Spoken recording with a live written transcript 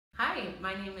Hi,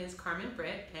 my name is Carmen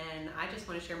Britt, and I just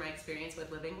want to share my experience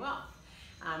with Living Wealth.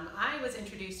 I was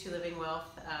introduced to Living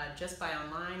Wealth just by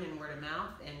online and word of mouth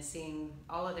and seeing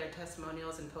all of their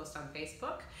testimonials and posts on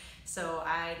Facebook. So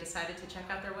I decided to check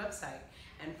out their website.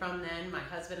 And from then, my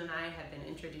husband and I have been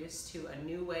introduced to a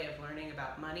new way of learning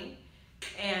about money.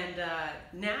 And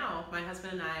now my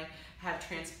husband and I have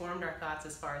transformed our thoughts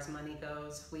as far as money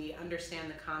goes. We understand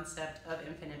the concept of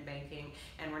infinite banking,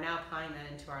 and we're now applying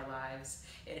that into our lives.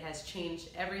 It has changed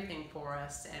everything for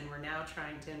us, and we're now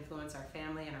trying to influence our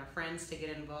family and our friends to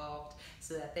get involved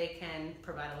so that they can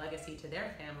provide a legacy to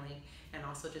their family and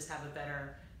also just have a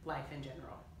better life in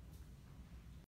general.